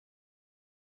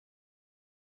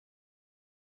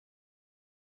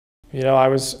You know, I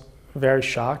was very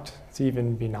shocked to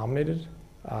even be nominated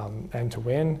and to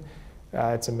win.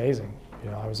 It's amazing.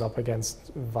 You know, I was up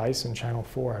against Vice and Channel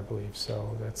 4, I believe.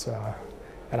 So that's,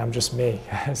 and I'm just me.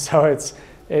 So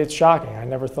it's shocking. I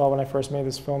never thought when I first made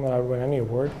this film that I would win any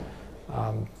award.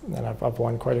 And I've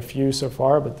won quite a few so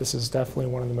far, but this is definitely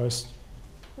one of the most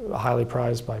highly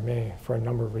prized by me for a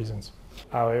number of reasons.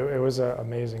 Oh, it was an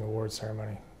amazing award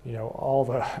ceremony. You know,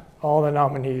 all the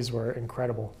nominees were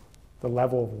incredible. The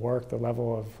level of work, the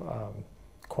level of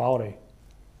quality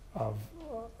of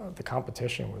the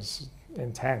competition was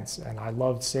intense, and I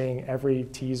loved seeing every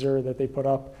teaser that they put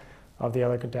up of the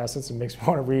other contestants. It makes me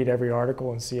want to read every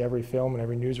article and see every film and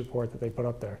every news report that they put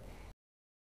up there.